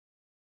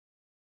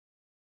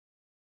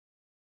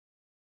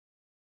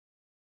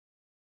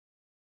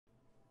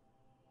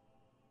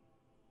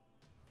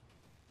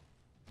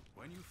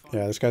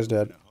Yeah, this guy's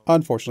dead.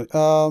 Unfortunately.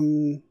 I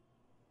mean,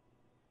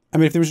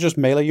 if there was just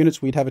melee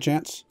units, we'd have a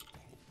chance.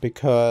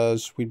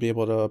 Because we'd be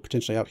able to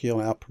potentially out-heal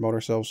and out-promote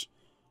ourselves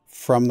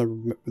from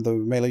the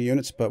melee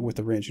units. But with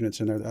the range units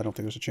in there, I don't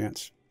think there's a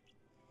chance.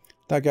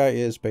 That guy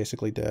is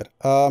basically dead.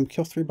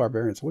 Kill 3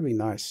 barbarians. Would be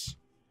nice.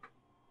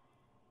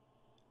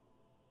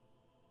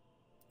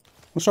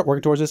 We'll start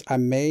working towards this. I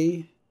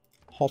may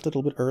halt it a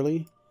little bit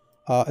early.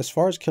 As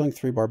far as killing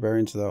 3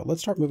 barbarians, though,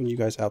 let's start moving you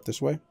guys out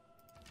this way.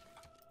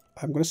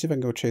 I'm going to see if I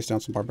can go chase down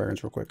some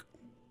barbarians real quick.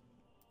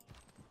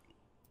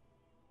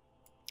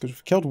 Because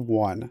we've killed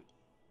 1.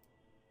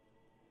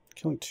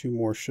 Killing 2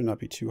 more should not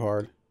be too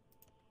hard.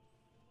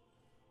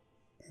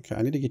 Okay,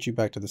 I need to get you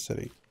back to the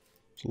city.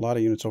 There's a lot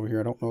of units over here.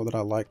 I don't know that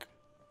I like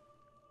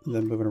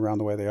them moving around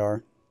the way they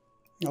are.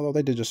 Although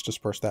they did just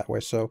disperse that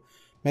way, so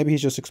maybe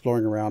he's just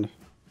exploring around.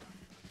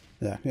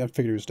 Yeah, I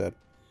figured he was dead.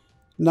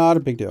 Not a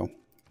big deal.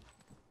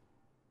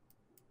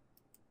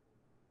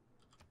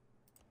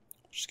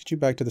 Just get you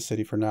back to the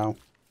city for now.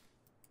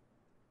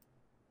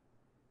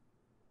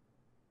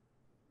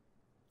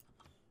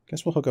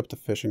 Guess we'll hook up to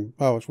fishing.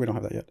 Oh, we don't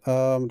have that yet.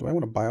 Do I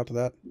want to buy out to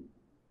that?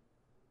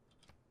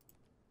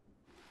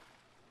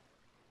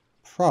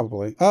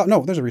 Probably.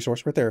 No, there's a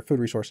resource right there. A food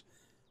resource.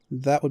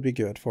 That would be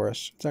good for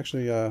us. It's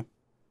actually, okay,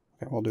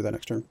 we'll do that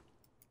next turn.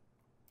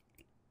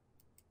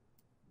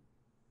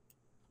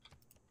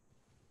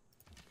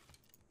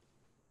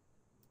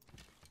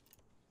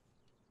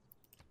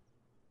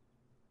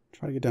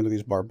 Try to get down to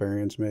these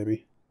barbarians,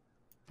 maybe.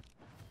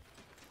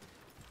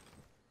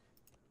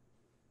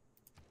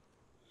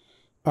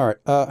 Alright,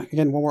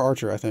 again, one more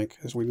archer, I think,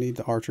 because we need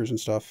the archers and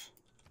stuff.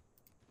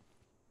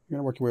 You're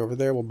going to work your way over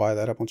there. We'll buy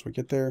that up once we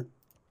get there.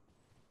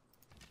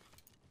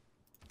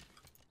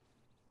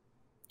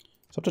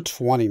 It's up to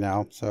 20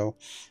 now, so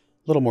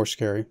a little more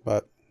scary,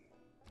 but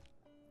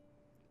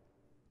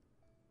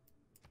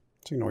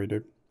let's ignore you,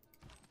 dude.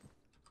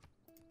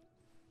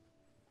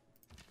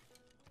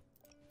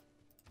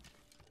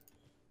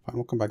 Fine,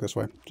 we'll come back this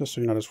way, just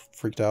so you're not as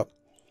freaked out.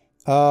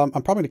 I'm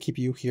probably going to keep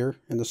you here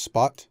in the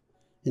spot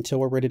until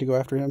we're ready to go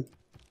after him.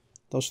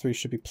 Those 3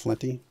 should be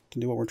plenty to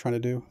do what we're trying to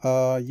do.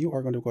 You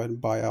are going to go ahead and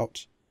buy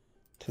out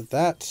to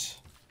that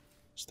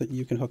so that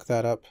you can hook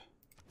that up,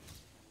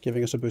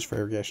 giving us a boost for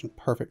irrigation.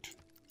 Perfect.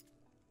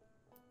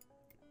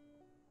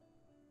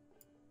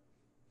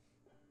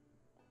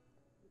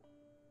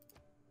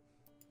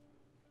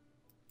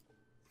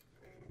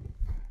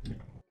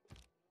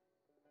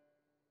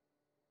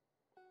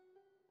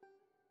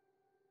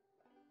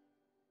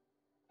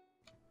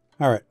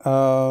 All right.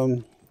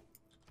 Oh,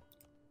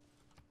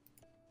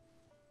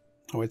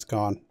 it's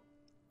gone.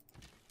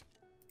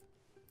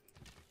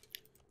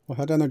 We'll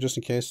head down there just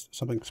in case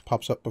something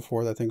pops up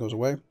before that thing goes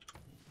away.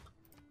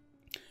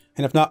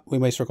 And if not, we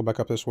may circle back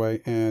up this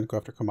way and go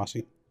after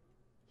Kamasi.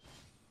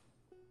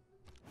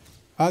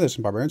 Ah, there's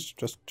some barbarians,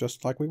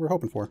 just like we were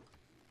hoping for.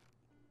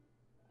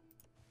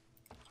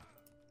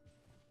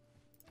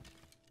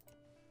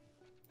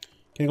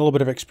 Getting a little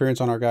bit of experience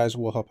on our guys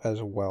will help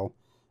as well.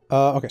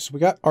 Okay, so we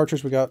got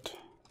archers, we got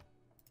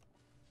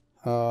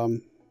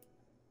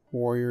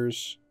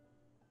warriors.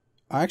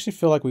 I actually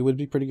feel like we would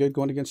be pretty good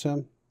going against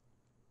him.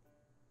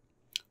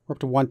 We're up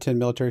to 110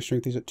 military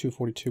strength. He's at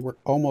 242. We're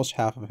almost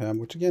half of him,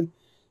 which again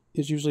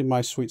is usually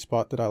my sweet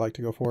spot that I like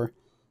to go for.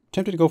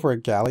 Tempted to go for a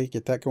galley,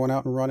 get that going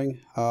out and running.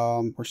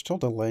 We're still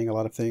delaying a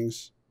lot of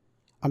things.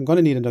 I'm going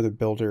to need another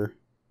builder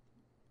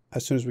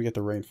as soon as we get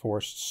the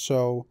reinforced.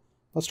 So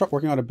let's start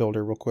working on a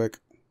builder real quick.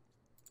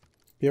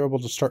 Be able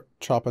to start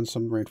chopping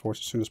some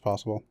reinforced as soon as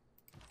possible.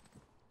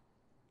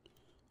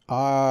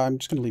 I'm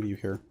just going to leave you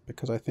here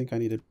because I think I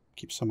need to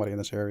keep somebody in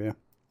this area.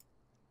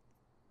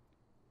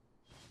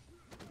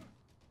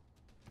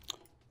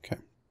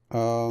 Okay.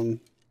 I'm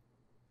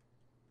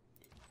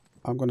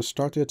going to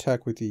start the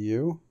attack with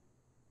you.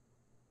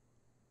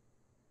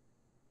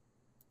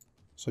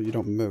 So you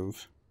don't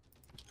move.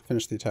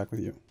 Finish the attack with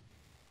you.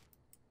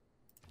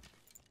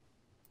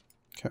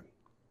 Okay.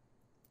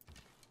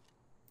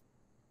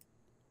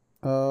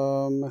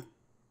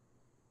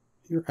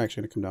 You're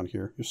actually going to come down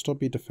here. You'll still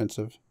be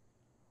defensive.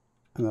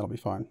 And that'll be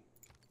fine.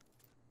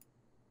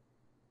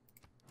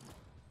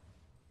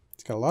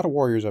 He's got a lot of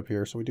warriors up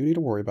here, so we do need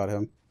to worry about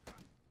him.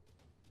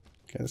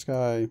 Okay, this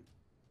guy is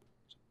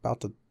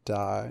about to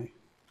die.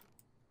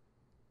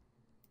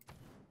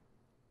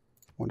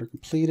 Wonder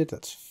completed,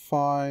 that's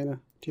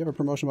fine. Do you have a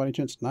promotion by any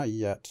chance? Not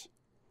yet.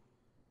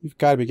 You've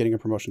got to be getting a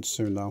promotion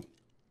soon, though.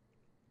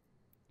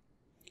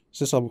 Is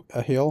this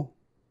a hill?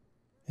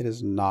 It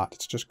is not.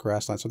 It's just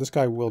grassland. So this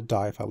guy will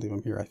die if I leave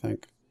him here, I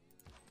think.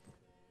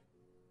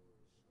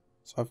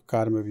 So I've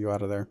got to move you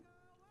out of there.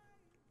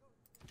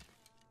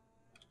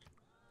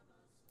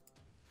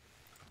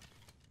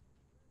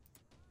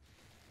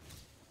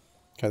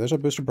 Okay, there's our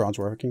booster bronze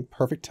working.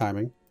 Perfect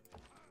timing.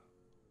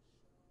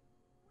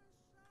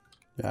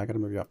 Yeah, I got to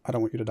move you up. I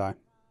don't want you to die.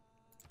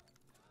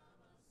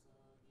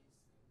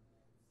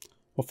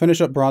 We'll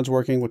finish up bronze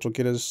working, which will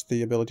get us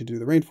the ability to do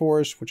the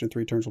rainforest, which in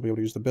 3 turns we'll be able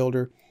to use the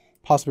builder.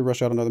 Possibly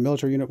rush out another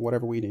military unit,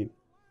 whatever we need.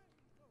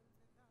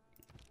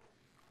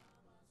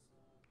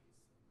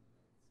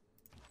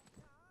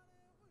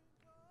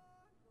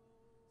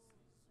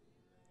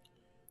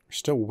 We're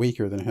still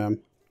weaker than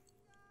him.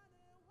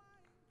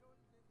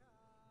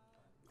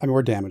 I mean,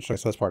 we're damaged, so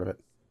that's part of it.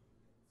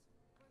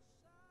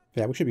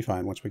 Yeah, we should be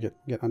fine once we get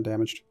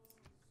undamaged.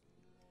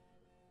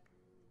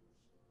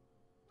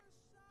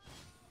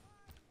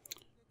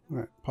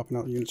 Alright, popping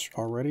out units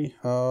already.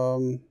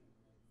 Focus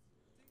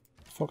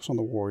on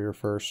the warrior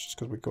first, just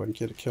because we go ahead and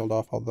get it killed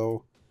off,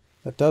 although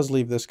that does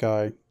leave this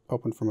guy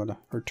open from a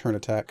return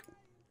attack.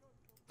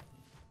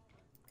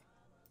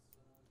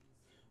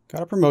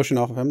 Got a promotion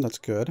off of him, that's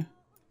good.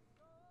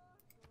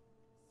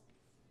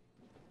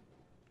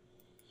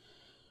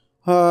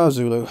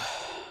 Zulu.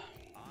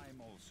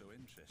 I'm also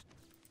interested.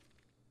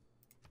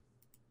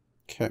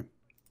 Okay.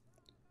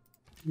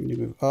 You need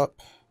to move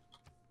up.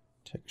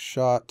 Take a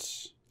shot.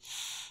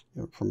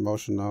 You have a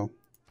promotion though.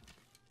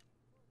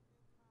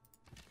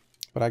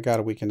 But I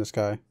gotta weaken this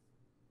guy.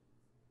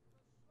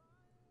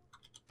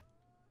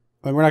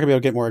 I mean, we're not gonna be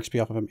able to get more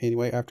XP off of him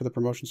anyway after the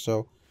promotion,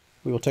 so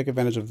we will take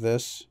advantage of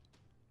this.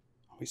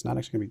 Oh, he's not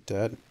actually gonna be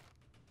dead.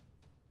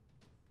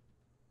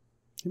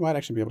 He might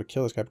actually be able to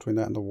kill this guy between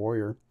that and the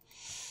warrior.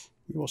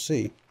 We will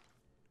see.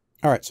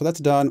 Alright, so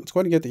that's done. Let's go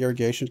ahead and get the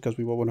irrigation because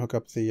we will want to hook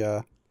up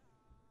the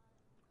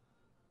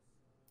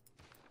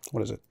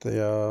what is it?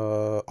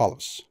 The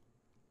olives.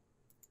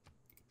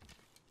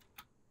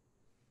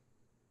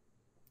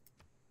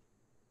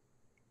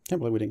 Can't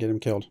believe we didn't get him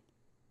killed.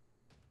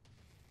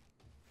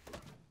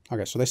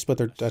 Okay, so they split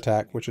their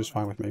attack, which is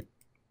fine with me.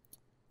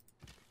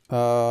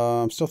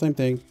 Still same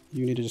thing.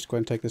 You need to just go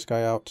ahead and take this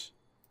guy out.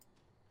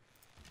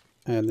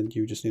 And then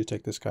you just need to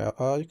take this guy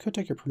out. You could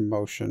take your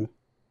promotion.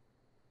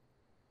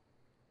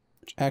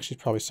 Which actually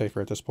is probably safer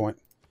at this point.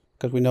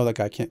 Because we know that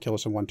guy can't kill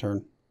us in one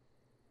turn.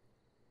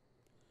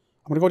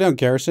 I'm going to go down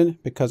Garrison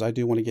because I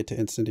do want to get to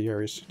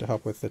incendiaries to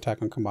help with the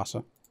attack on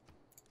Kamasa.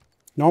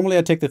 Normally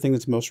I'd take the thing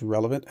that's most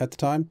relevant at the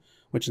time,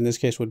 which in this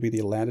case would be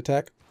the land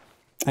attack.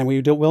 And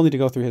we will need to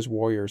go through his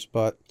warriors,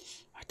 but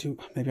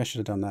maybe I should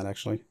have done that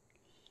actually.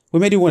 We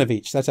may do one of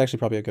each. That's actually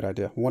probably a good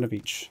idea. One of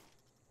each.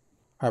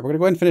 Alright, we're going to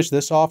go ahead and finish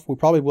this off. We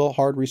probably will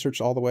hard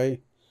research all the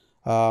way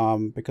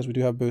because we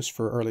do have boosts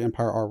for early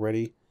empire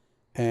already.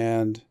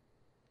 And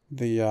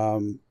the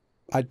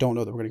I don't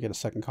know that we're going to get a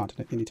second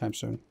continent anytime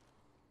soon.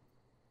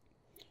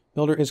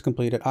 Builder is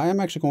completed. I am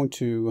actually going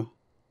to...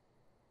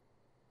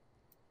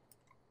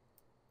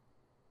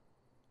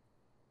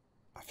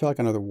 I feel like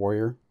another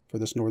warrior for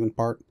this northern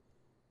part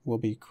will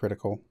be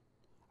critical.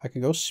 I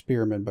can go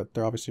spearmen, but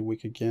they're obviously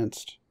weak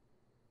against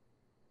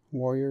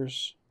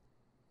warriors.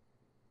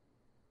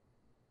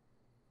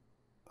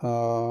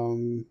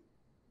 So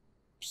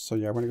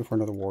yeah, we're going to go for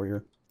another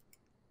warrior.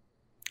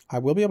 I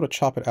will be able to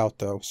chop it out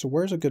though. So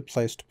where's a good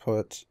place to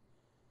put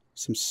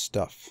some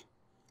stuff?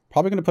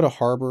 Probably going to put a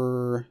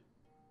harbor...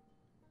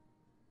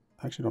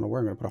 I actually don't know where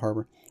I'm going to put a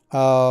harbor.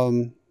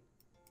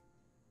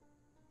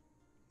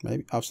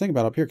 Maybe I was thinking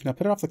about up here. Can I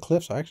put it off the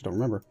cliffs? I actually don't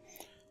remember.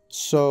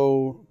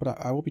 So, but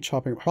I will be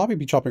chopping. Probably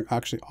be chopping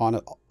actually on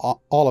it,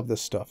 all of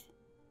this stuff.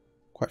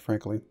 Quite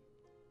frankly,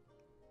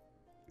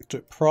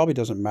 it probably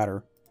doesn't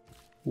matter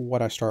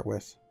what I start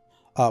with.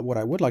 What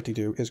I would like to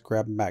do is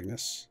grab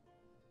Magnus,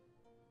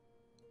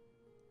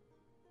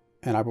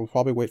 and I will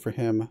probably wait for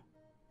him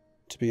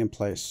to be in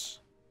place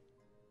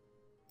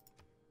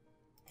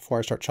before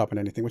I start chopping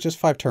anything, which is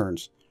 5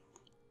 turns.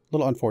 A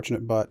little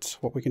unfortunate, but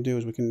what we can do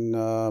is we can...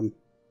 do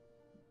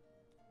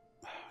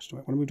I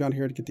want to move down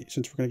here to get the...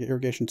 Since we're going to get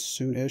irrigation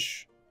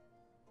soon-ish.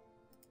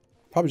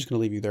 Probably just going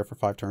to leave you there for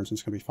 5 turns and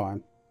it's going to be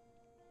fine.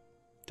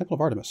 Temple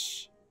of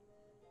Artemis.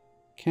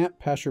 Camp,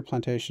 pasture,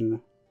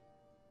 plantation.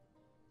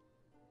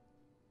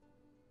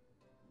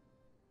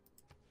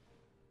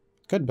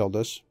 Could build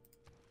this.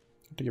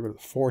 Have to get rid of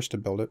the forest to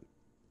build it.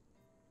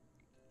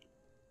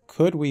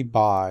 Could we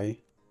buy...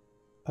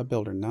 a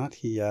builder?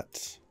 Not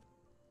yet.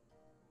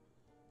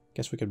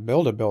 Guess we could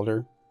build a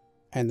builder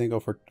and then go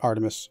for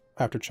Artemis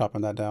after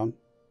chopping that down.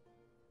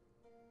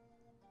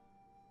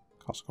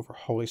 Also go for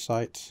Holy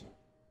Site.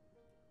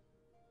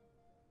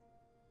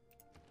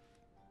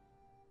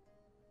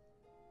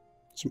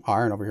 Some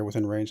iron over here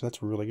within range.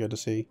 That's really good to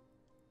see.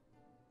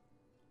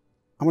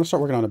 I'm going to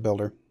start working on a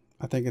builder.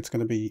 I think it's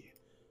going to be...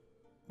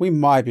 We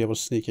might be able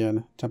to sneak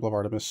in Temple of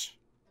Artemis.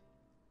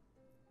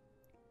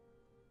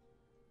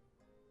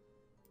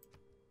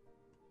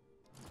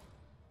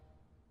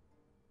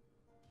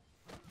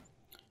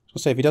 So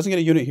say if he doesn't get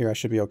a unit here, I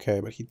should be okay,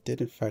 but he did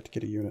in fact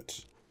get a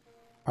unit.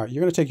 Alright,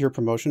 you're going to take your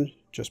promotion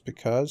just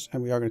because,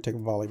 and we are going to take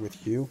a volley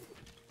with you.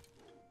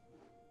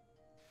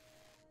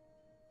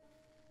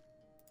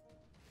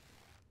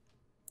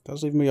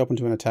 Does leave me open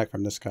to an attack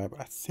from this guy, but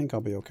I think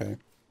I'll be okay.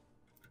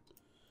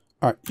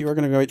 Alright, you are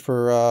going to go wait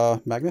for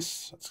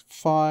Magnus. That's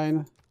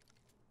fine.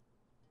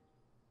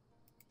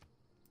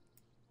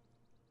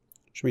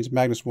 Which means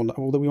Magnus will not,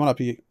 well, we will not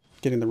be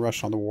getting the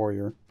rush on the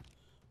warrior.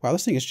 Wow,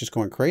 this thing is just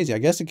going crazy. I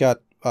guess it got,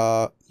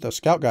 the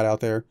scout got out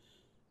there,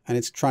 and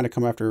it's trying to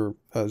come after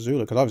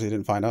Zulu, because obviously it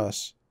didn't find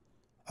us.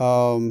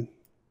 Yeah.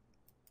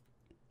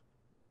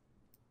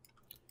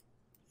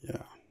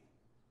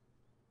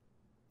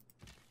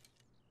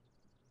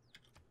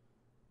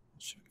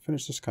 So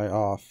finish this guy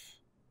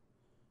off.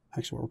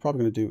 Actually, what we're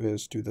probably going to do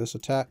is do this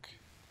attack.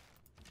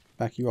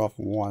 Back you off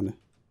 1. And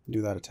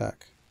do that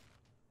attack.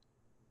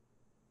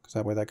 Because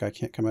that way that guy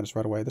can't come at us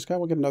right away. This guy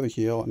will get another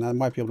heal, and I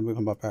might be able to move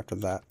him up after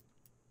that.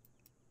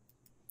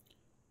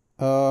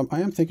 I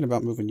am thinking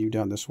about moving you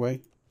down this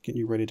way. Getting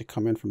you ready to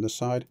come in from this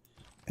side.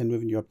 And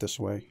moving you up this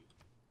way.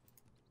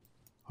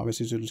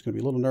 Obviously, Zulu's going to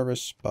be a little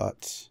nervous,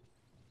 but...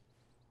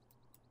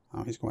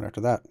 Oh, he's going after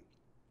that.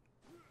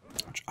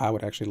 Which I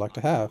would actually like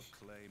to have.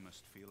 Clay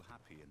must feel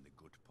happy in the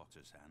good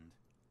potter's hand.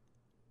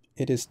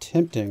 It is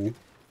tempting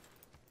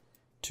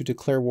to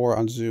declare war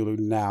on Zulu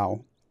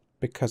now,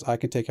 because I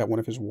can take out one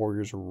of his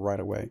warriors right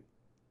away.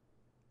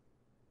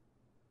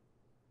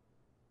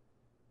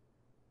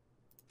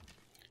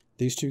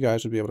 These two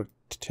guys would be able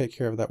to take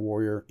care of that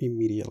warrior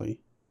immediately.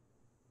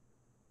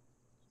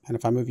 And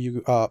if I move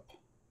you up,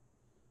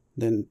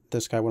 then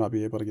this guy will not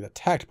be able to get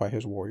attacked by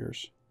his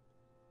warriors.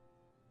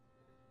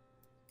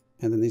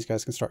 And then these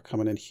guys can start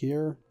coming in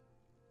here.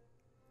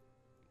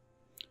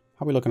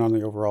 How are we looking on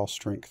the overall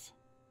strength?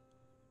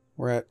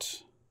 We're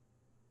at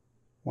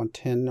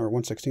 110 or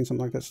 116,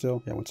 something like that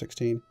still. Yeah,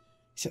 116.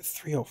 He's at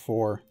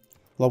 304.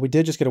 Well, we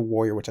did just get a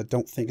warrior, which I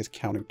don't think is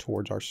counting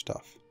towards our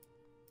stuff.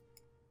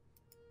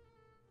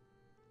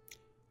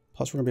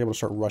 Plus, we're going to be able to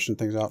start rushing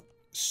things out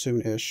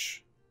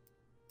soon-ish.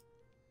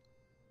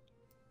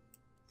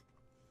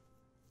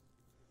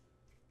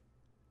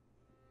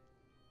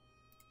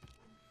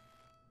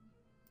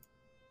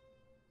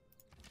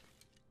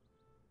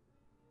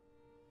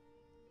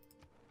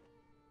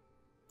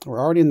 We're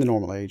already in the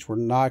normal age. We're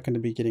not going to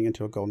be getting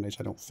into a golden age,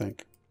 I don't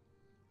think.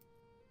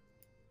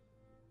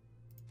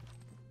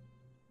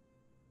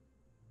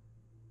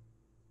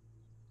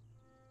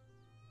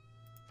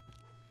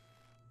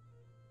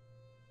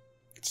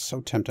 It's so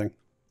tempting.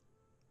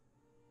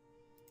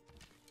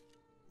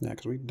 Yeah,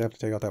 because we have to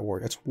take out that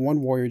warrior. It's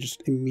one warrior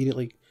just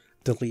immediately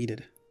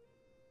deleted.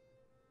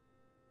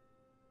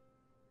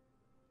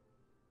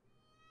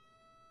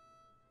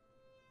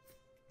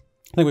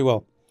 I think we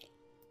will.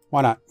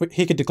 Why not?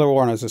 He could declare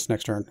war on us this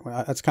next turn.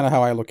 That's kind of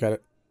how I look at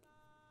it.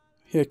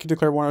 He could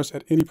declare war on us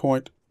at any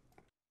point.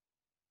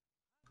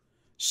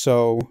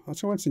 So,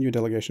 let's go ahead and send you a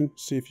delegation.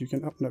 See if you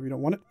can... Oh, no, you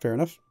don't want it. Fair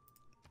enough.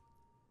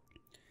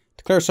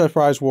 Declare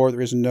surprise war. There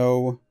is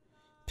no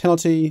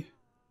penalty.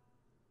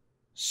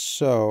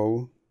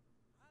 So...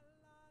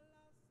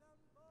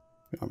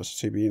 We don't have a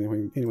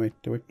CB anyway,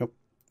 do we? Nope.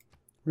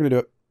 We're going to do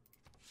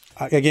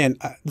it. Again,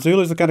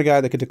 Zulu is the kind of guy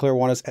that could declare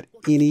war on us at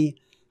any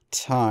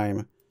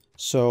time.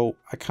 So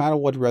I kind of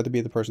would rather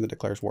be the person that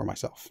declares war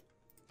myself.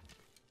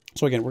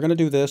 So again, we're going to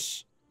do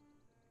this.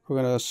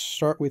 We're going to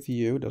start with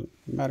you. Doesn't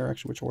matter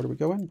actually which order we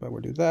go in, but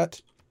we'll do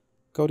that.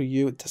 Go to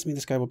you. It doesn't mean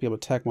this guy will be able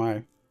to attack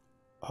my...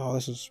 Oh,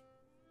 this is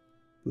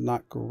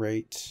not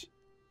great.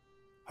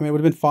 I mean, it would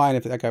have been fine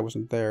if that guy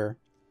wasn't there.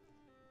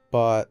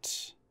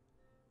 But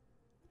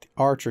the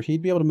archer,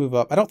 he'd be able to move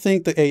up. I don't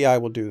think the AI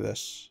will do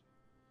this.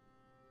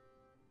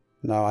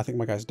 No, I think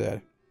my guy's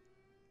dead.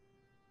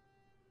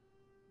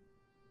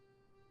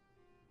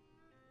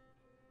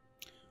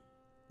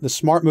 The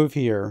smart move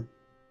here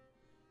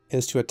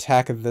is to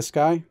attack this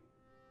guy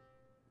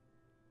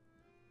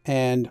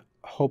and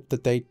hope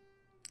that they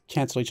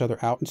cancel each other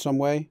out in some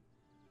way.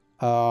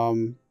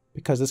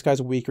 Because this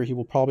guy's weaker, he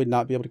will probably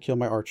not be able to kill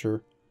my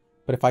archer.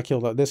 But if I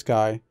kill this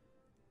guy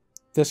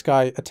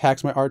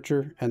attacks my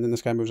archer, and then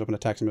this guy moves up and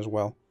attacks him as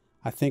well.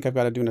 I think I've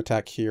got to do an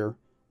attack here,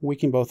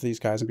 weaken both of these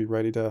guys and be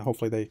ready to,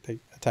 hopefully they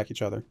attack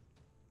each other.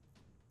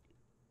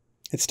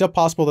 It's still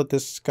possible that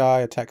this guy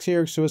attacks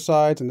here,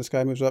 suicides, and this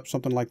guy moves up,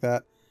 something like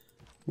that.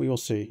 We will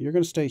see. You're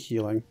going to stay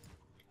healing.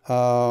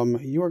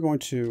 You are going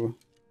to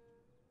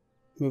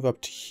move up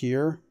to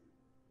here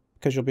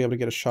because you'll be able to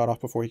get a shot off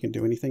before he can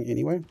do anything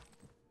anyway. And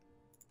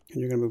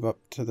you're going to move up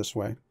to this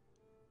way.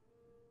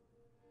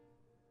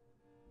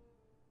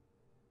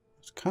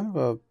 It's kind of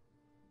a...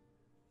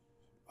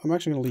 I'm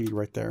actually going to leave you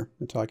right there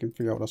until I can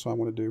figure out what else I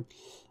want to do.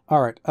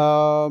 All right.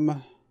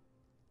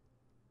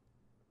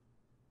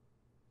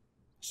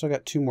 Still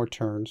got 2 more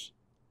turns.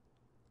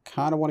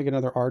 Kind of want to get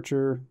another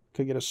archer.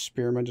 Could get a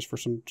spearman just for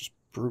some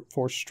brute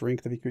force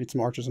strength if he could get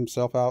some archers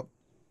himself out.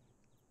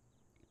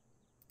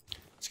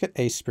 Let's get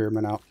a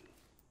spearman out.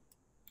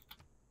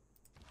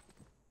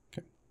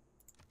 Okay.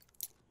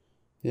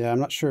 Yeah, I'm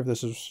not sure if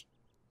this is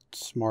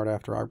smart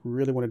after. I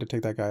really wanted to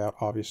take that guy out,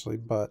 obviously,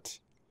 but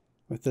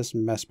with this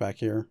mess back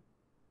here,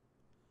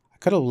 I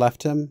could have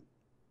left him.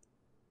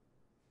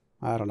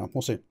 I don't know.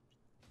 We'll see.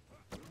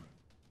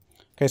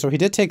 Okay, so he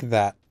did take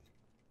that,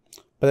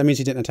 but that means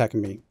he didn't attack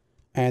me.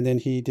 And then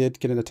he did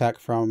get an attack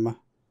from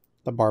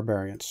the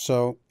barbarians.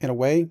 So, in a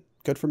way,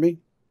 good for me.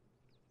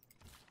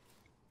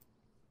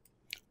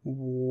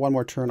 One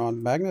more turn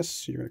on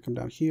Magnus. You're going to come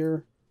down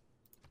here.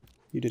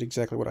 You did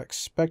exactly what I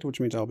expected, which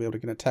means I'll be able to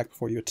get an attack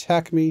before you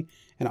attack me.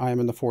 And I am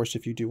in the forest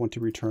if you do want to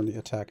return the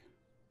attack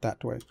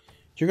that way.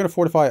 You're going to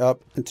fortify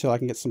up until I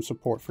can get some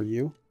support for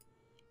you.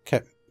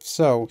 Okay,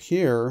 so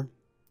here...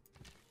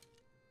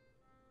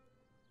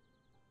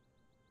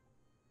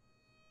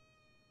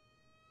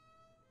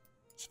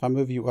 If I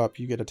move you up,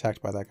 you get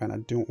attacked by that guy, and I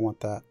don't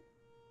want that.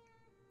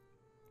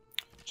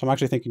 So I'm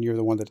actually thinking you're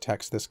the one that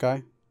attacks this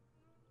guy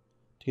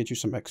to get you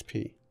some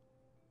XP.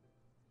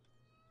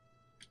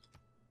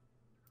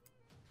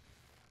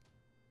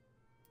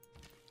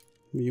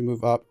 You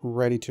move up,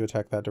 ready to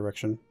attack that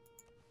direction.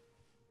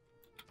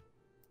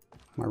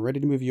 Am I ready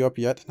to move you up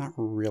yet? Not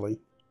really.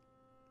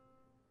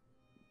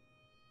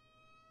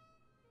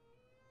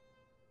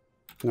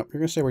 Nope, you're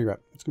going to stay where you're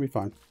at. It's going to be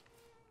fine.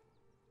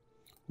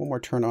 One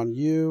more turn on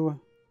you,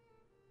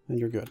 and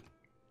you're good.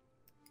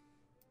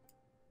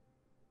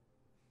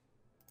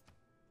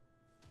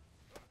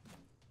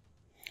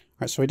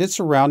 Alright, so he did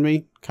surround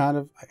me, kind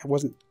of. It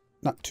wasn't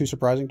not too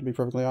surprising, to be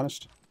perfectly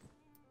honest.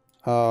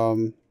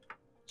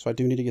 So I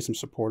do need to get some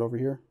support over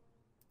here.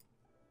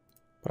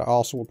 But I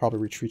also will probably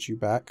retreat you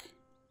back.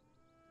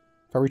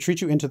 If I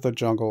retreat you into the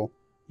jungle,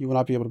 you will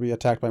not be able to be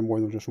attacked by more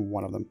than just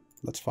one of them.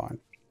 That's fine.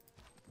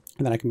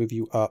 And then I can move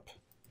you up.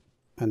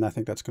 And I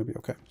think that's going to be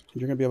okay.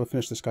 You're going to be able to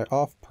finish this guy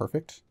off.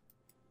 Perfect.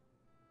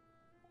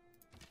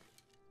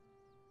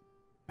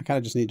 I kind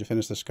of just need to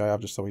finish this guy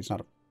off just so he's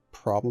not a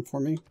problem for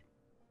me.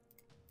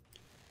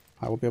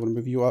 I will be able to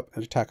move you up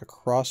and attack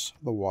across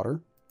the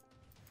water.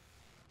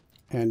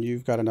 And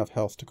you've got enough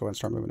health to go and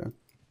start moving in.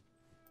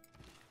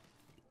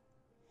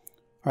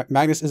 Alright,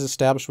 Magnus is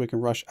established. We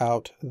can rush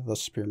out the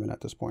spearmen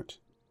at this point.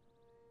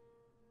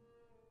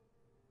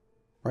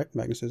 Right,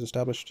 Magnus is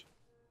established.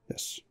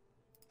 Yes.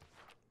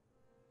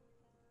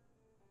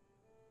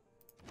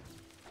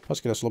 Let's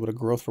get us a little bit of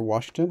growth for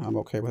Washington. I'm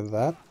okay with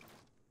that.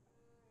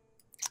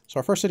 So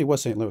our first city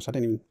was St. Louis. I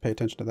didn't even pay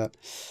attention to that.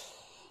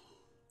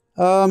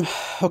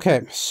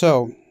 Okay,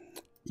 so,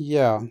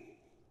 yeah.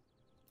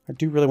 I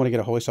do really want to get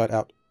a holy site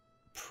out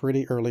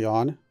pretty early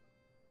on.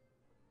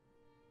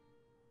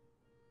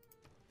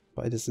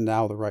 But it is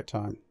now the right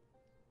time.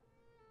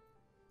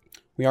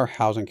 We are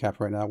housing capped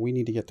right now. We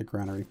need to get the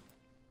granary.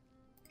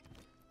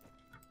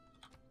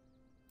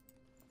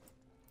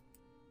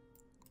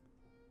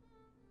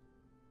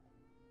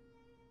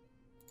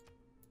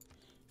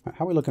 Right,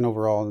 how are we looking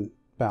overall in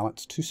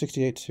balance?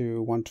 268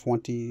 to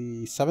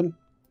 127.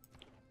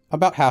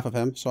 About half of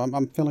him, so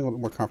I'm feeling a little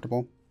bit more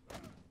comfortable.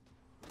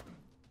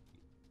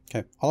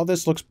 Okay, all of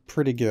this looks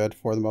pretty good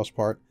for the most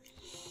part.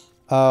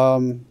 Each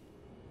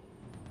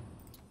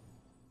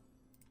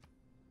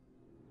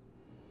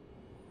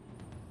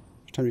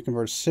time you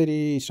convert a city,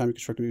 each time you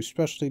construct a new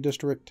specialty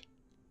district.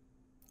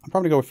 I'm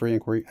probably going to go with free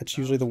inquiry. That's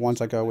usually the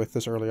ones I go with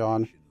this early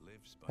on.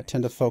 I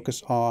tend to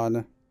focus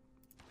on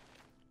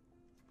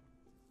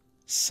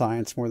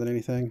science more than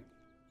anything.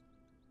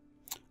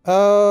 We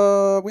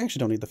actually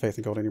don't need the faith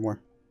in gold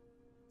anymore.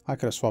 I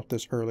could have swapped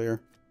this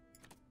earlier.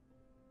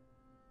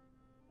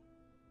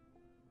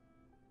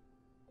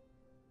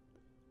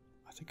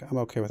 I think I'm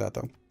okay with that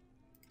though.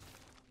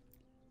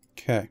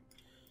 Okay.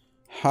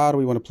 How do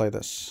we want to play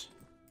this?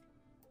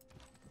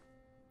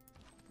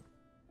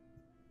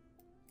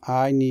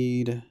 I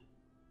need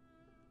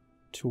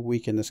to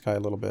weaken this guy a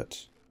little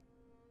bit.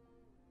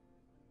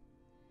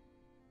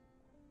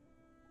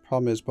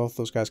 Problem is, both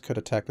those guys could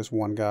attack this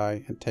one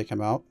guy and take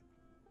him out.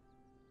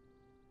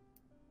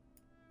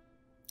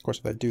 Of course,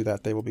 if they do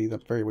that, they will be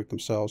very weak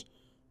themselves.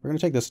 We're going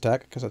to take this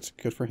attack because that's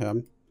good for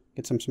him.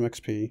 Gets him some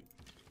XP.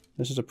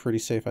 This is a pretty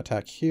safe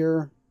attack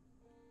here.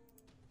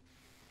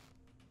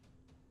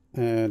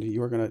 And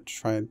you're going to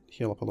try and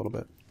heal up a little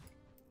bit.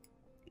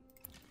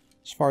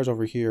 As far as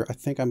over here, I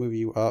think I move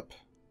you up.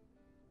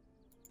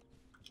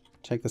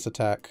 Take this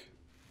attack.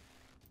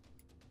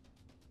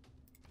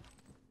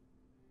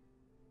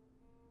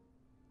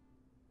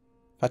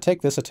 If I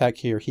take this attack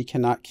here, he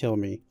cannot kill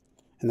me.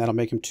 And that'll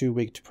make him too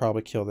weak to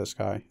probably kill this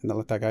guy. And then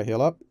let that guy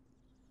heal up.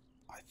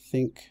 I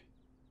think...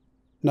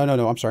 No,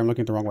 I'm sorry. I'm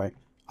looking at the wrong way.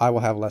 I will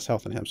have less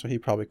health than him, so he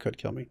probably could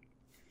kill me.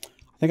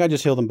 I think I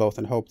just heal them both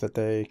and hope that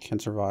they can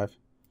survive.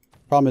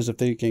 Problem is if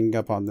they gang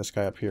up on this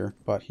guy up here,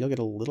 but he'll get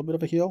a little bit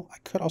of a heal. I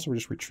could also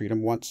just retreat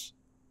him once.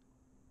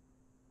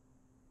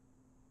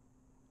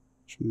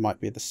 Which might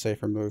be the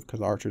safer move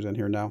because the archer's in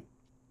here now.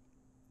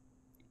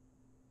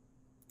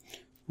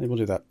 Maybe we'll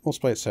do that. We'll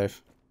play it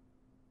safe.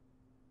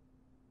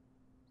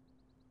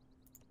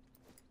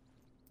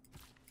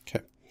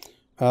 Okay.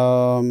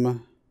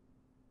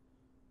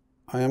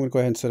 I am going to go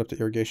ahead and set up the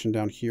irrigation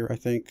down here, I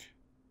think.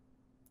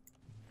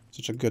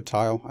 Such a good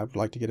tile. I would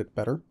like to get it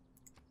better.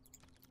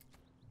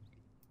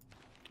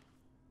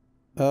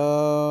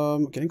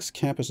 Getting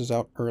campuses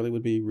out early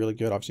would be really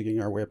good. Obviously,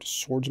 getting our way up to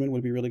swordsman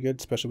would be really good,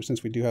 especially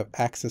since we do have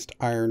access to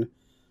iron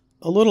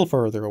a little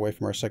further away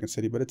from our second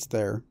city, but it's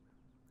there.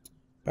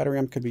 Battery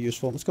amp could be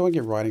useful. Let's go and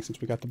get writing since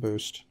we got the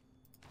boost.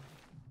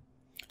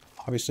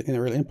 Obviously, in the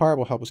early empire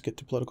will help us get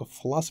to political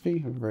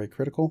philosophy. Very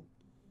critical.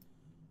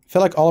 I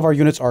feel like all of our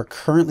units are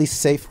currently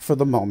safe for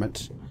the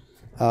moment.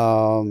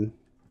 We'll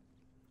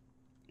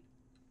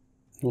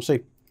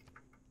see.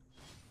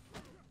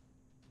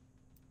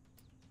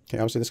 Okay,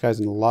 obviously this guy's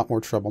in a lot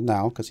more trouble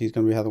now because he's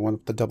going to have the one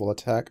with the double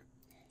attack.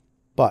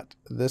 But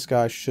this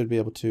guy should be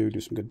able to do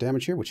some good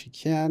damage here, which he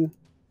can.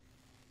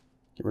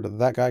 Get rid of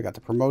that guy. Got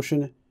the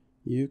promotion.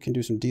 You can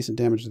do some decent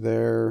damage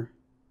there.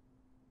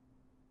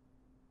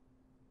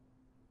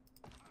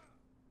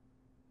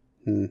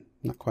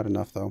 Not quite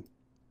enough, though.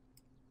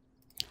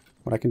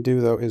 What I can do,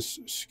 though, is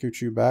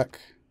scoot you back.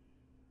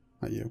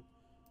 Not you.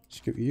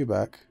 Scoot you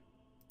back.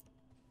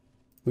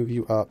 Move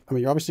you up. I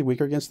mean, you're obviously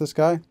weaker against this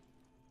guy,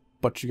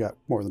 but you got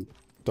more than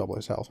double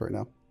his health right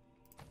now.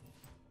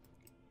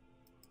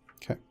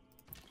 Okay.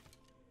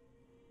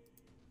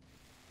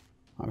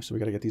 Obviously, we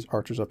got to get these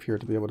archers up here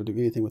to be able to do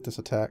anything with this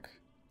attack.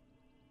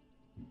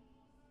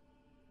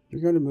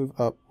 You're going to move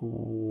up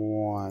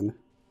 1.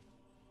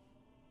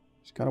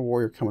 He's got a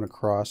warrior coming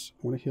across.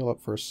 I'm going to heal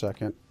up for a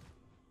second.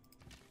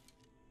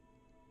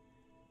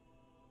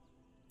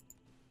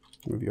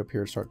 Move you up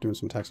here and start doing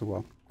some attacks as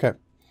well. Okay.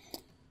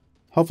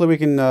 Hopefully we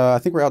can, I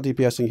think we're out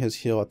DPSing his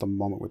heal at the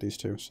moment with these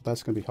two, so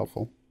that's going to be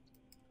helpful.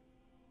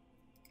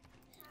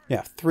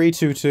 Yeah,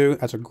 3-2-2.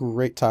 That's a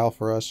great tile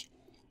for us.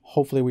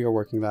 Hopefully we are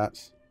working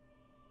that.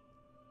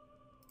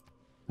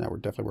 Yeah, we're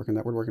definitely working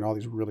that. We're working all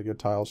these really good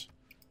tiles.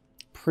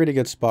 Pretty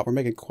good spot. We're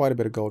making quite a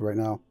bit of gold right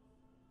now.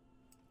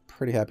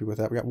 Pretty happy with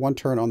that. We got 1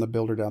 turn on the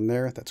builder down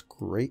there. That's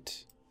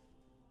great.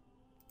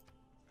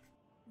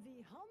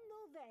 Wie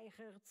handel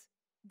weigert,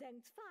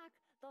 denkt vaak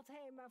dat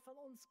hij maar van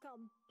ons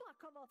kan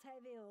pakken wat hij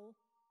wil.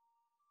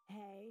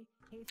 Hij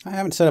heeft... I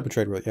haven't set up a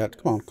trade with it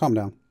yet. Come on, calm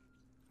down.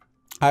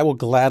 I will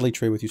gladly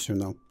trade with you soon,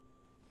 though.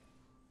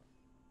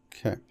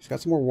 Okay, he's got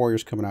some more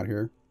warriors coming out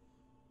here.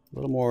 A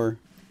little more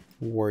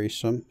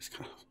worrisome. He's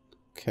kind of...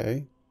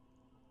 Okay.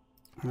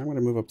 I'm going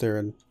to move up there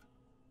and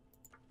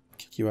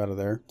kick you out of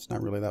there. It's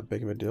not really that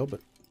big of a deal,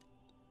 but...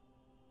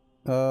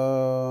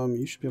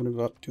 you should be able to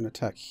go up to an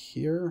attack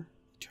here.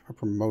 Do you have a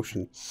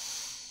promotion?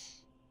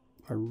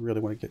 I really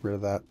want to get rid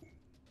of that.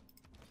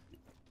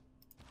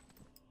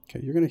 Okay,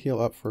 you're going to heal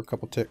up for a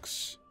couple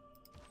ticks.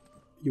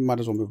 You might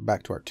as well move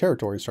back to our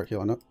territory and start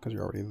healing up, because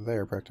you're already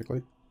there,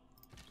 practically.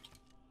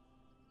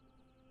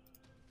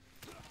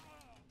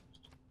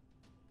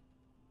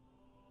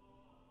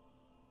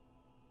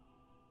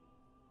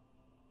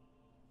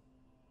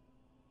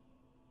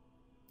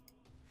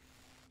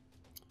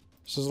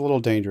 This is a little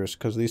dangerous,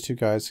 because these two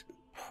guys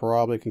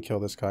probably can kill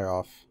this guy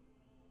off.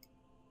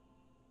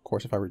 Of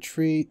course, if I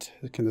retreat,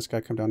 can this guy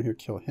come down here,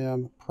 kill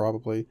him?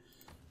 Probably.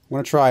 I'm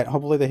going to try it.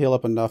 Hopefully they heal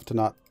up enough to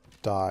not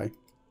die.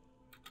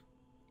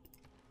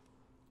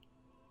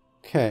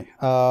 Okay.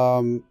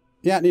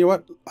 Yeah, you know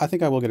what? I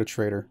think I will get a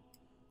trader,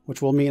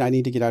 which will mean I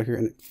need to get out here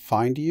and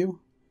find you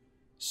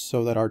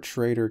so that our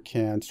trader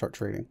can start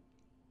trading.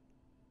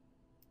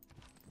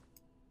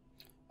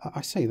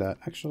 I say that.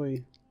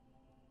 Actually,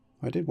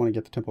 I did want to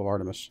get the Temple of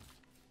Artemis.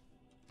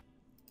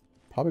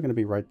 Probably going to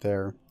be right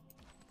there.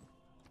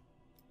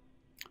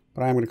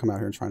 But I am going to come out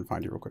here and try and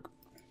find you real quick.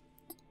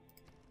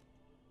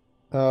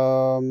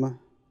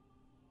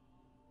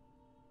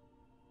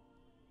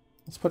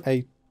 Let's put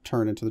a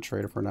turn into the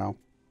trader for now.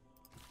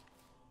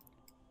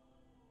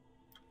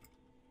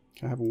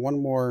 Okay, I have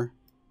one more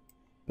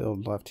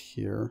build left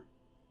here.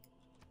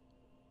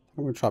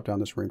 I'm going to chop down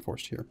this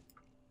reinforced here.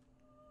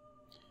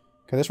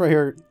 Okay, this right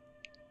here,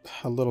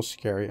 a little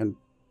scary and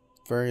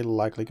very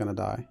likely going to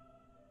die.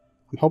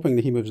 I'm hoping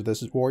that he moves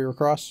this warrior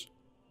across,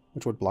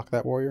 which would block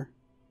that warrior.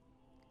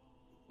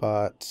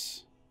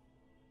 But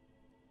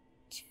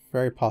it's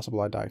very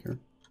possible I die here.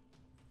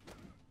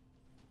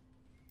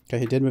 Okay,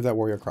 he did move that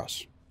warrior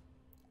across.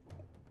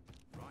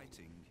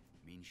 Writing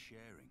means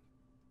sharing.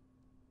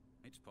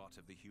 It's part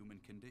of the human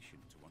condition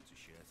to want to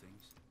share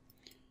things.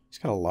 He's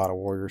got a lot of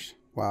warriors.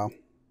 Wow.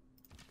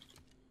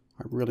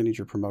 I really need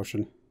your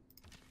promotion.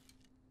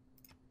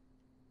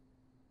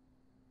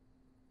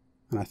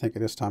 And I think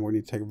at this time we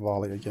need to take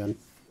volley again.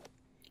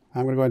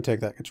 I'm going to go ahead and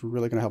take that. It's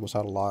really going to help us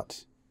out a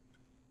lot.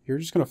 You're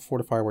just going to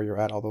fortify where you're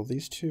at, although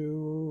these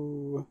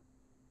two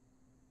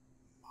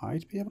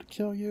might be able to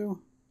kill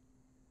you.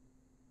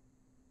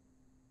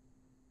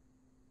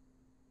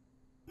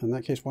 In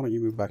that case, why don't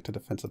you move back to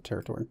defensive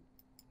territory?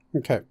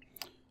 Okay.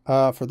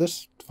 For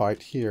this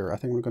fight here, I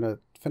think we're going to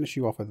finish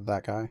you off with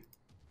that guy.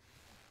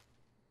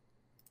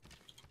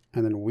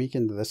 And then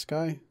weaken this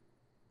guy.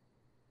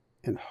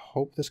 And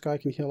hope this guy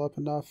can heal up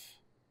enough.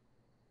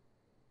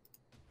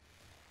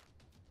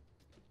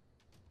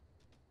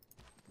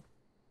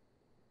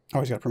 Oh,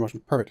 he's got a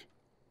promotion. Perfect.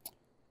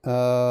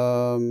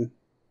 Yeah,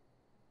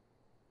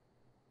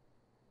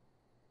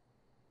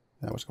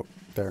 let's go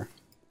there.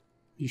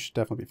 You should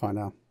definitely be fine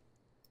now.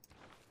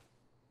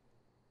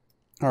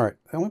 Alright,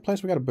 the only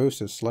place we got to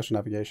boost is Celestial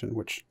Navigation,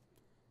 which,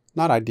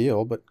 not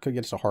ideal, but could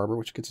get us a harbor,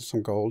 which gets us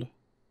some gold.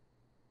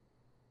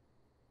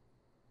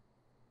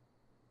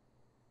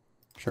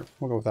 Sure,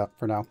 we'll go with that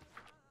for now.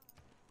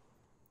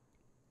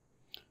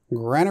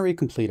 Granary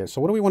completed. So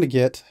what do we want to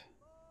get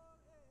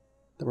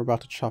that we're about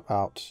to chop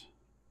out?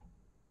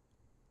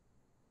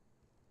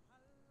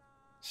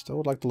 Still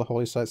would like the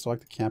holy site, still like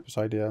the campus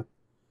idea.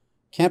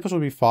 Campus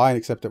would be fine,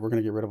 except that we're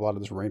going to get rid of a lot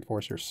of this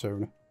rainforest here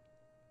soon.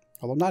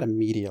 Although not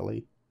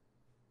immediately.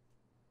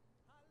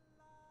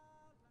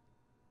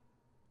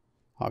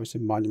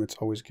 Obviously, monument's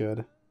always good.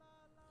 I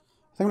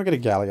think I'm going to get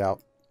a galley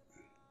out.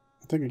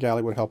 I think a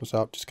galley would help us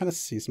out. Just kind of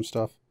see some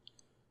stuff.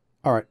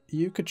 Alright,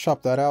 you could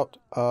chop that out.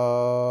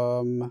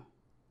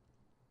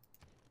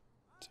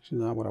 It's actually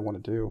not what I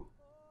want to do.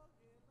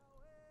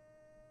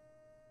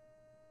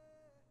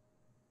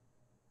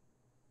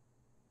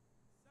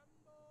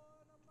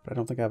 But I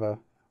don't think I have a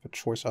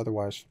choice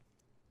otherwise.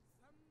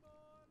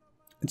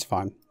 It's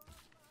fine.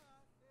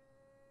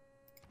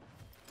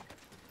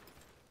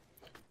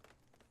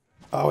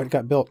 Oh, it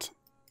got built.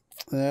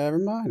 Never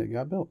mind, it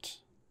got built.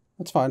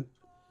 That's fine.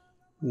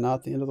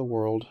 Not the end of the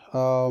world.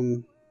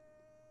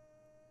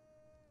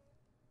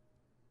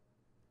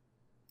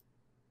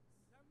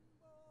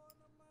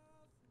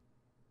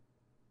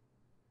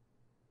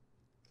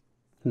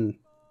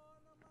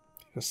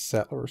 Get a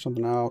settler or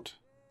something out.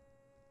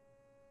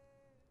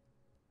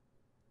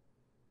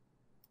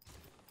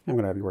 I'm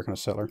gonna have you work on a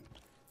settler.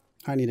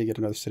 I need to get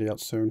another city out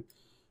soon.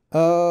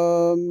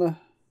 And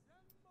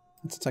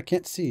since I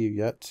can't see you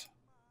yet,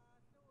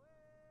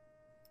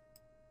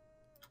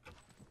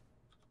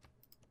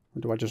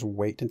 or do I just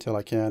wait until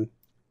I can?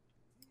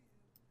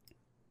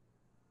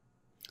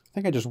 I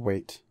think I just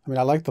wait. I mean,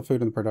 I like the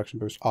food and the production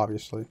boost,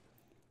 obviously,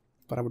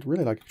 but I would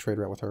really like a trade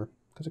route with her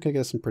because it could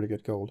get us some pretty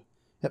good gold.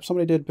 Yep,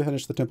 somebody did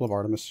finish the Temple of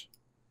Artemis.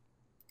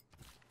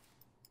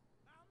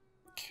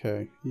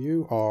 Okay,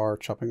 you are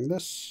chopping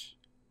this.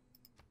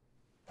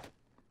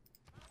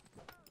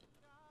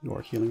 You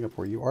are healing up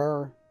where you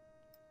are.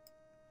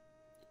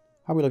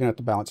 How are we looking at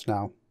the balance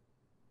now?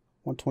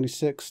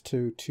 126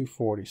 to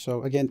 240.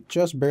 So again,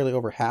 just barely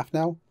over half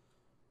now.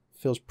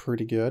 Feels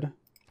pretty good.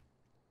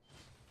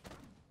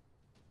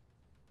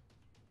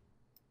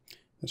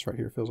 This right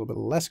here feels a little bit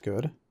less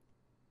good.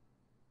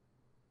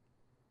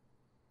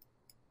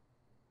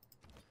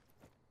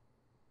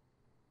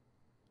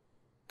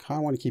 Kind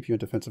of want to keep you in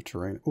defensive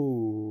terrain.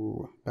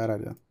 Ooh, bad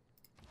idea.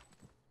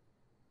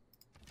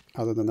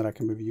 Other than that, I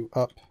can move you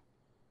up.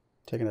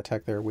 Take an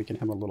attack there, weaken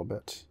him a little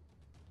bit.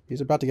 He's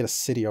about to get a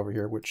city over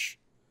here, which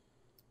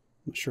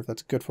I'm not sure if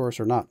that's good for us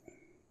or not.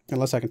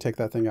 Unless I can take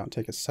that thing out and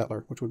take a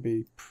settler, which would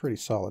be pretty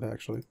solid,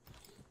 actually.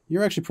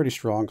 You're actually pretty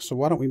strong, so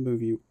why don't we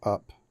move you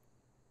up?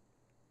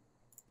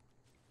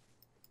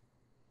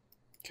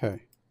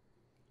 Okay.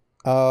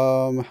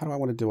 How do I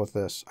want to deal with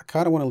this? I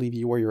kind of want to leave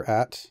you where you're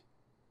at.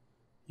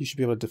 You should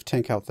be able to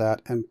tank out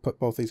that and put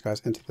both these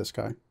guys into this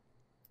guy.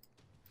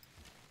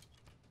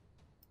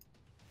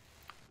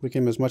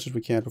 Weaken him as much as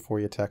we can before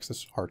he attacks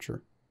this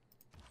archer.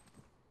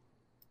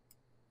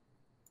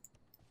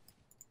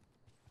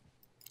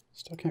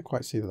 Still can't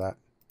quite see that.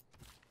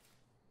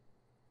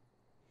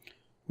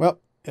 Well,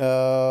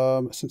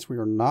 since we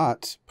are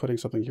not putting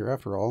something here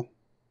after all,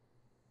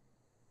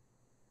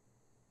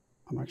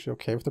 I'm actually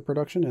okay with the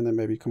production, and then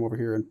maybe come over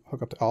here and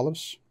hook up the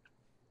olives.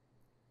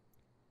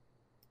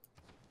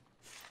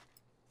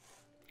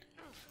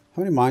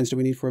 How many mines do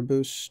we need for a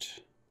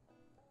boost?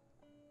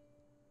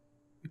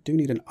 We do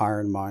need an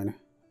iron mine.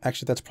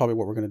 Actually, that's probably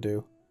what we're going to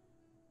do,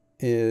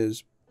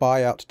 is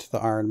buy out to the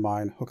iron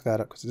mine, hook that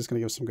up, because it's going to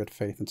give us some good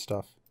faith and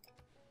stuff.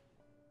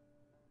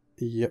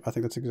 Yep, I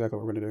think that's exactly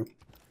what we're going to do.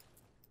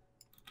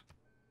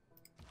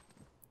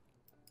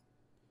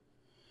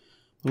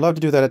 I'd love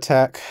to do that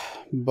attack,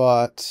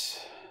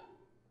 but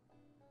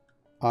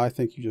I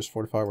think you just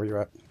fortify where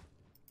you're at.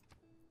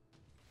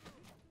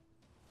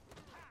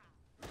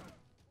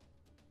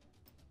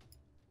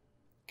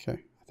 Okay,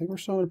 I think we're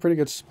still in a pretty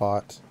good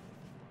spot.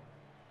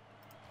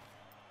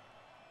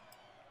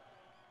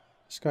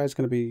 This guy's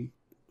going to be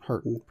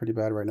hurting pretty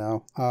bad right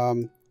now.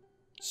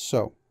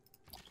 So,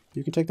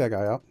 you can take that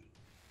guy out.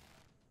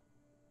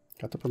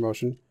 Got the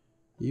promotion.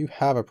 You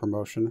have a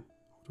promotion.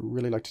 I'd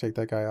really like to take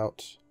that guy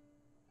out.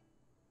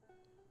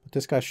 But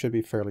this guy should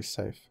be fairly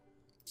safe.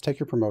 Let's take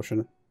your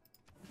promotion.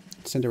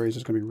 Incendiaries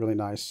is going to be really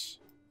nice.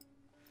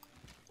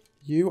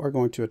 You are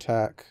going to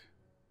attack.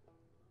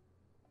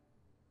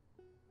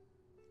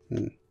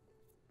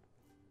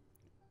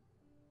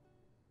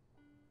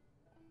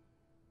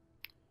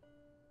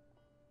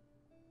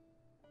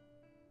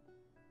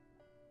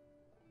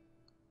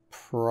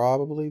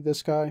 Probably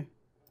this guy.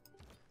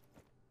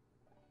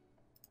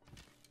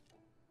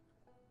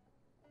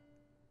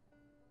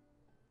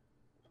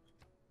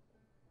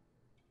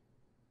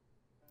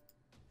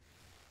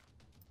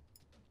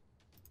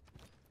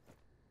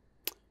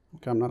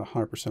 Okay, I'm not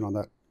 100% on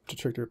that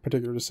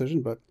particular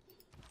decision, but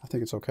I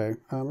think it's okay.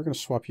 We're going to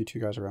swap you two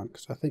guys around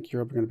because I think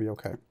you're going to be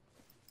okay.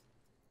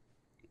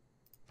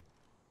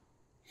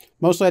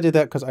 Mostly I did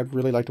that because I'd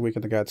really like to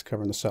weaken the guy that's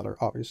covering the settler,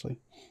 obviously.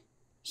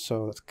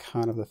 So that's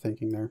kind of the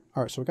thinking there.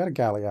 All right, so we got a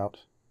galley out.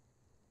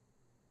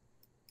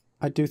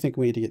 I do think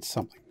we need to get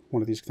something,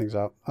 one of these things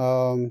out.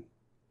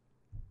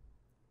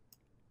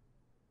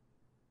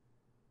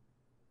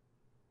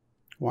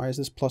 Why is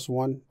this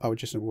 +1? Oh,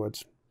 just in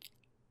woods.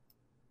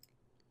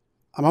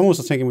 I'm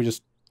almost thinking we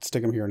just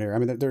stick them here and here. I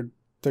mean, they're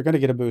going to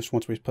get a boost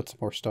once we put some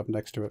more stuff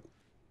next to it.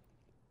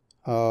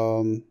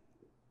 And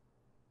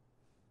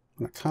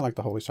I kind of like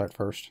the holy site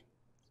first.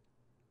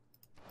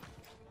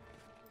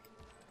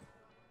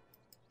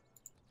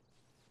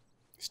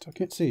 Still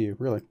can't see you,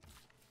 really.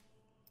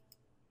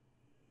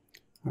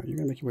 All right, you're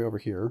going to make your way over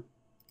here.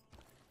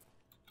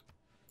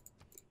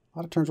 A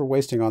lot of turns we're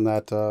wasting on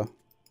that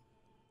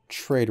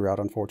trade route,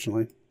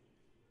 unfortunately.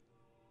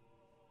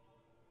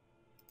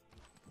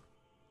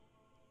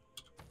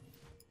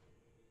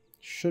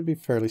 should be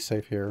fairly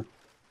safe here.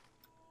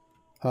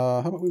 How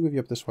about we move you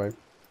up this way?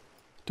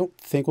 Don't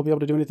think we'll be able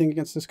to do anything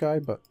against this guy,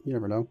 but you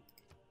never know.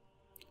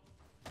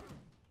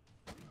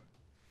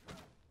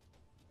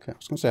 Okay, I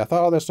was going to say, I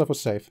thought all that stuff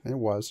was safe. And it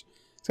was.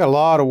 It's got a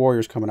lot of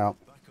warriors coming out.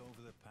 Back over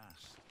the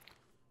pass.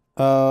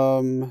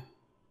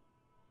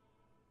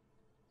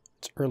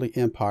 It's early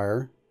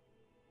Empire.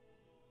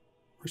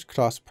 Risk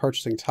cost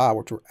purchasing tile,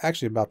 which we're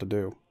actually about to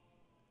do.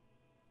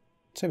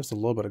 Save us a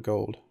little bit of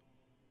gold.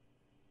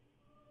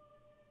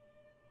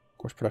 Of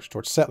course, production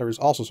towards settler is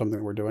also something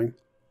that we're doing.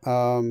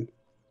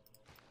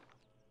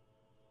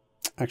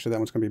 Actually, that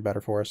one's going to be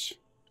better for us.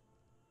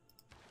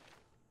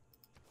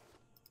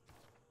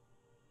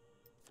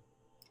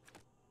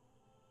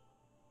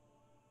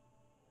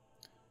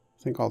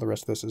 I think all the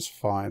rest of this is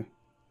fine.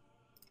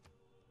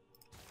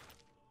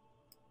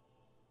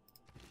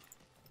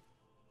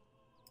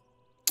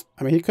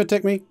 I mean, he could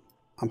take me.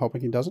 I'm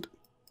hoping he doesn't.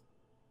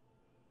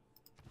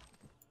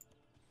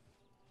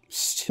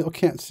 Still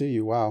can't see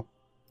you. Wow.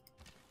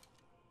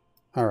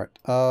 Alright.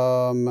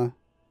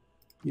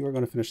 You are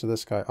going to finish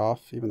this guy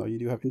off, even though you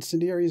do have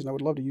incendiaries, and I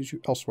would love to use you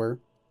elsewhere.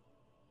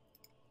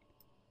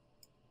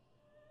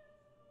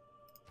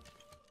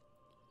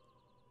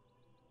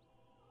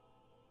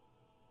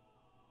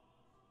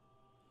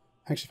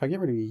 Actually, if I get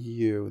rid of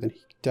you, then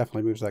he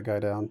definitely moves that guy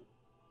down.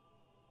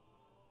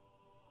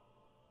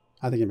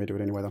 I think he may do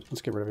it anyway, though.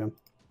 Let's get rid of him.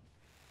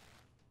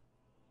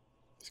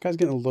 This guy's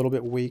getting a little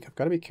bit weak. I've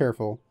got to be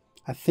careful.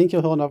 I think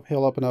he'll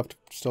heal up enough to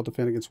still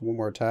defend against one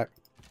more attack.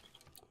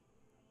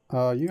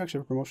 You actually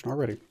have a promotion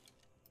already.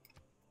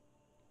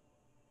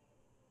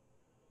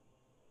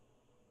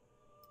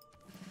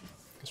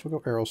 Guess we'll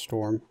go Arrow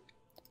Storm.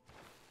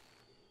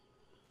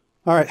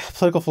 Alright,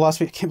 political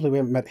philosophy. I can't believe we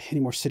haven't met any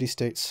more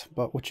city-states,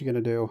 but what you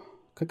gonna do?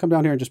 Could come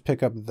down here and just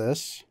pick up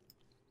this.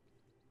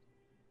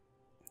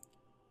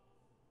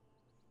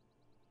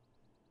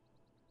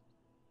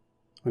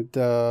 And,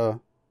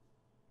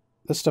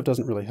 this stuff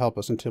doesn't really help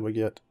us until we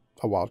get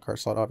a wildcard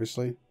slot,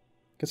 obviously.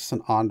 Gets us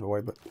an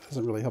envoy, but it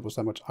doesn't really help us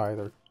that much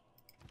either.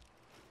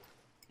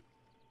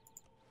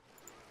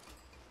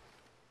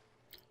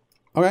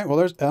 Okay, well,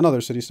 there's another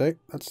city-state.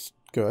 That's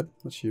good.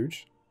 That's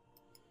huge.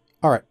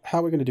 Alright, how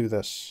are we going to do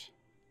this?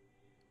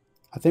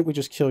 I think we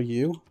just kill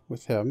you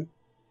with him.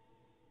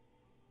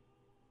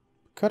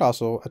 Could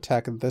also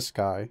attack this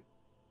guy.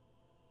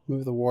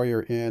 Move the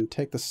warrior in.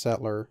 Take the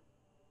settler.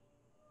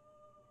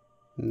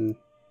 Could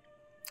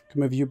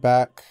move you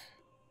back.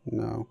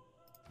 No.